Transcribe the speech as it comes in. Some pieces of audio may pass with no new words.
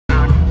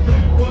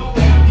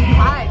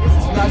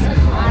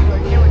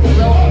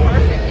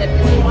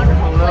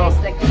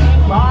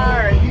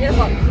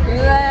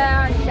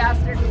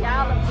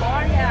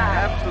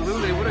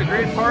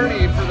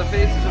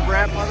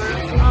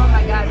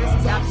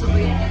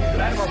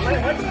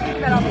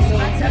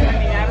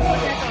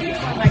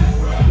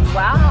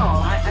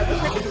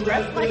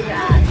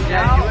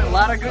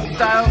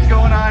styles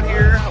going on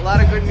here. A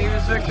lot of good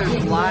music.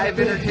 There's live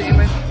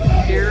entertainment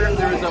here.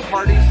 There's a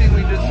party scene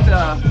we just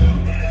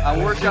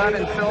worked on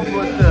and filmed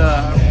with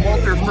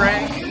Walter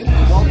Franks.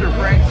 Walter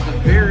Franks is a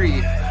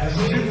very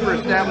super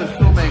established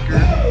filmmaker.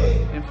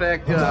 In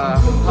fact,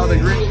 How the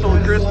Grinch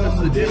Stole Christmas,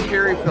 the Jim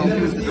Carrey film,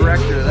 he was the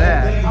director of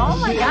that. Oh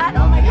my god,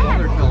 oh my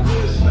god. Other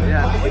films.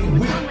 Yeah. Which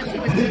one was he?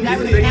 Was he the guy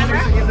with the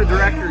camera? He's the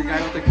director, the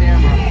guy with the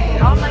camera.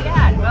 Oh my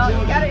god, well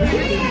you gotta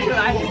introduce me to him.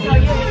 I just know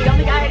you're the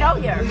only guy I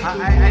know here.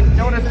 I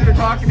noticed you were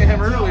talking to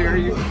him earlier.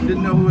 You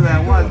didn't know who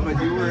that was,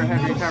 but you were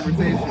having a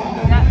conversation.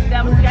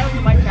 That was the guy with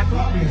the white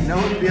jacket? No,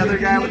 the other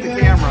guy with the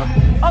camera.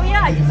 Oh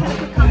yeah, I just had a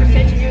quick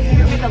conversation. He was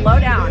giving me the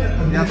lowdown.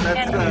 Yep,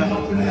 that's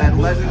that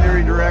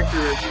legendary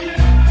director,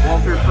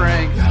 Walter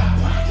Franks,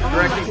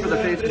 directing for the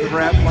Faces of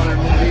Rap Mother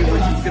movie,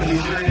 which is going to be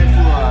turned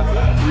into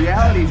a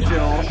reality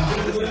show.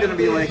 This is going to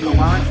be like the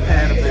launch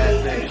pad of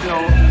that show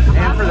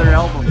and for their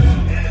albums.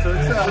 So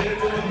it's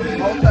a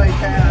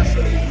multi-cast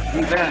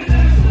event.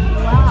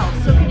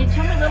 Wow, so can you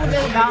tell me a little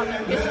bit about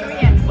their history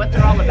and what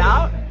they're all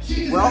about?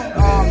 Well,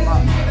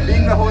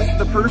 being the host of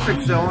The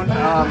Perfect Zone,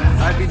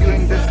 I'd be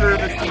doing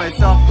disservice to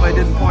myself if I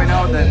didn't point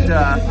out that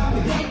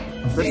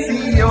the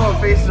CEO of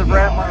Faces of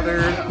Rap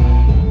Mother,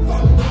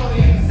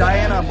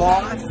 Diana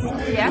Boss,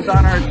 is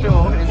on our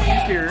show, and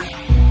she's here.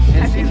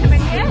 And Has she come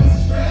in yet?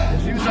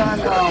 She was on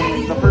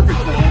The Perfect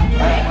Zone.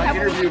 I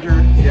interviewed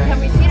her. Yeah. Have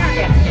we seen her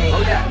yet today?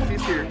 Oh yeah,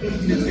 she's here.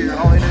 She's here.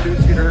 I'll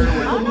introduce you to her.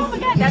 Oh my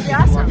god, that'd be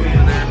awesome.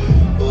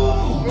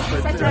 This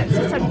is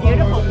such a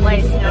beautiful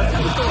place. You know,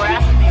 some people were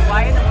asking me,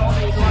 why in the world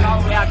are you going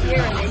all the way out here?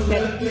 And they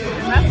said, there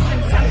must have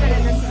been something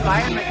in this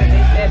environment that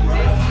they said,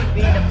 this would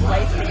be the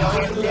place to go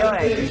ahead and do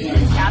it.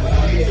 It's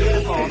absolutely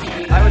beautiful.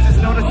 I was just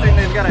noticing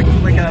they've got a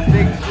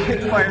big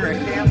pit fire, a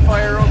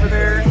campfire over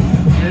there.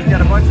 They've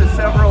got a bunch of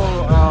several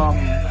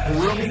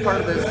rooms,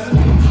 part of this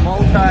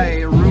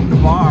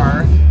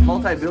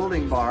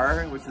multi-building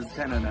bar, which is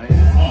kind of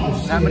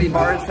nice. Not many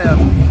bars have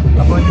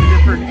a bunch of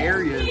different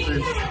areas.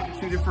 There's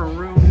 2 different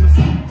rooms.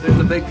 There's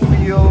a big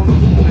field.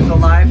 There's a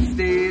live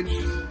stage.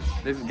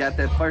 They've got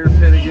that fire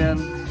pit again.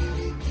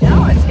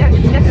 No, it's got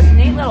this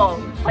neat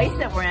little place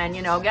that we're in.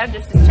 You know, gotta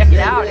just check it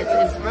out.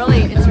 It's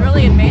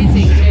really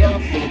amazing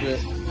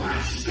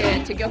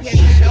to go ahead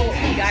and show what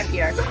we got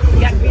here.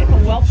 We got a beautiful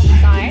welcome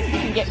sign. You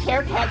can get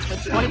haircuts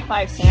for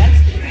 25 cents.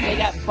 They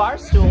got bar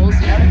stools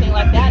and everything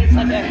like that.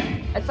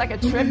 It's like a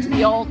trip to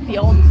the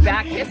old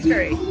back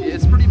history.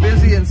 It's pretty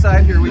busy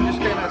inside here. We just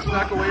kind of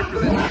snuck away for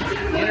this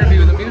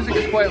interview. The music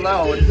is quite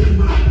loud,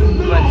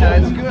 but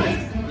it's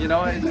good. You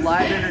know, it's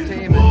live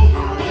entertainment.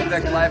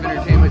 Expect live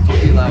entertainment to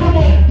be loud.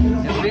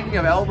 And speaking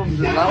of albums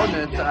and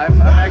loudness,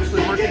 I'm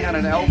actually working on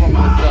an album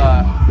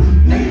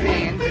with Nick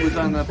Kahn, who's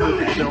on The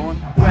Perfect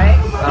Zone. Right.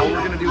 We're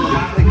going to do a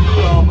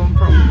new album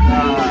from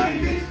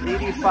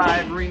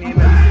 85, rename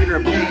it Theater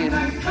of Pain.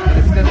 And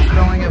instead of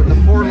spelling it with the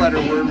 4-letter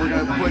word, we're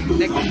going to put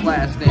Nick's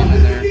last name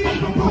in there.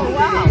 Oh,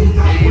 wow.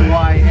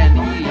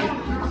 A-Y-N-E.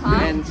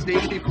 And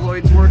Stacy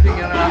Floyd's working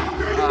on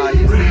it.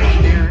 He's the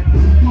engineer.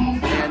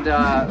 And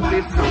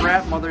Faces of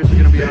Rap Mother is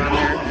going to be on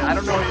there. And I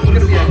don't know, it's going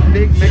to be a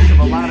big mix of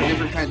a lot of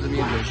different kinds of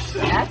music. It's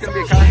going to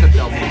be a concept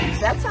album.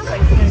 That sounds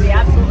like it's going to be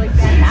absolutely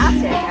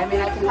fantastic. I mean,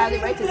 I can hardly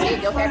wait to see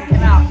it. Go ahead and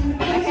come out.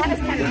 My hand is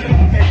kind of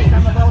shaking here because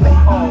I'm a little bit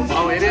cold.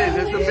 Oh, it is.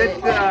 It's a bit,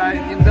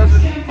 it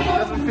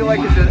doesn't feel like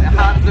it's as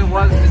hot as it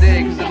was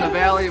today, because in the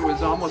valley it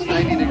was almost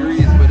 90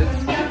 degrees, but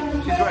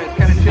she's right, it's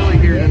kind of chilly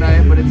here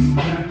tonight, but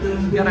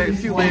it's got a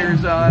few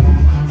layers on.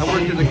 I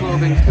worked in the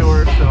clothing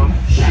store, so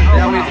they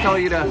always tell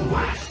you to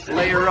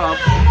layer up.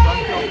 So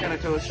I'm feeling kind of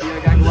toasty. I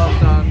got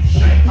gloves on.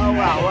 Oh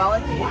wow, well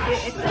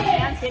if the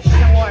fans get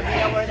kind of warm, you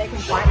know where they can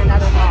find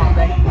another home.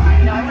 But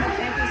you know, I want to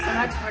thank you so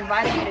much for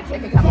inviting me to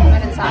take a couple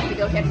minutes off to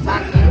go ahead and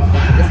talk to you.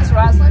 This is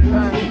Rosalyn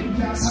from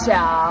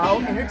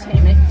Show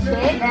Entertainment,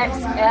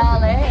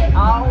 KXLA.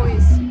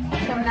 Always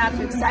coming out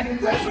to exciting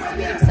places to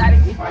meet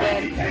exciting people,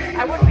 and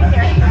I wouldn't be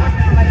here if it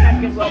wasn't for my friend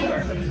Goodwill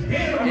Burke.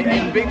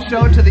 And big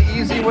shout to The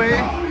Easy Way.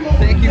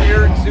 Thank you,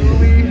 Eric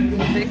Zuli.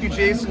 Thank you,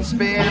 Jason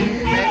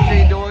Spann, Matt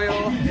J.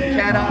 Doyle,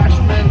 Kat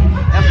Oshman,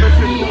 Empress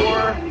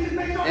Moore,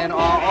 and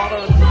all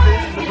the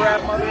Faces of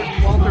Rap Mothers,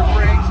 Walter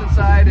Franks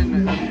inside,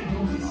 and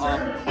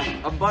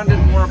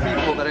abundant more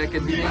people that I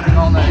could be naming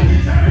all night.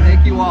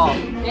 Thank you all.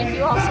 Thank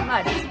you all so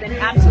much. It's been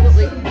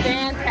absolutely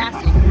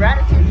fantastic.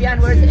 Gratitude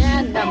beyond words,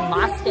 and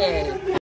namaste.